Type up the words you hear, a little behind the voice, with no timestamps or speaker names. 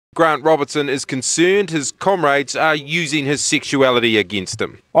Grant Robertson is concerned his comrades are using his sexuality against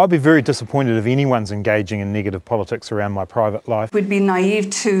him. I'd be very disappointed if anyone's engaging in negative politics around my private life. We'd be naive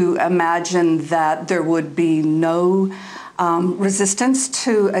to imagine that there would be no resistance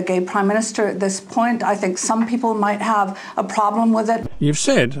to a gay Prime Minister at this point. I think some people might have a problem with it. You've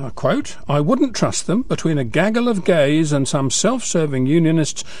said, I quote, "I wouldn't trust them between a gaggle of gays and some self-serving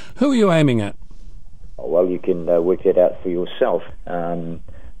unionists." Who are you aiming at? Well, you can work that out for yourself.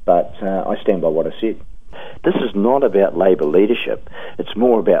 But I stand by what I said. This is not about Labor leadership. It's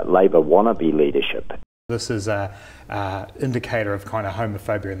more about Labor wannabe leadership. This is an indicator of kind of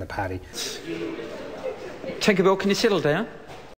homophobia in the party. Tinkerbell, can you settle down?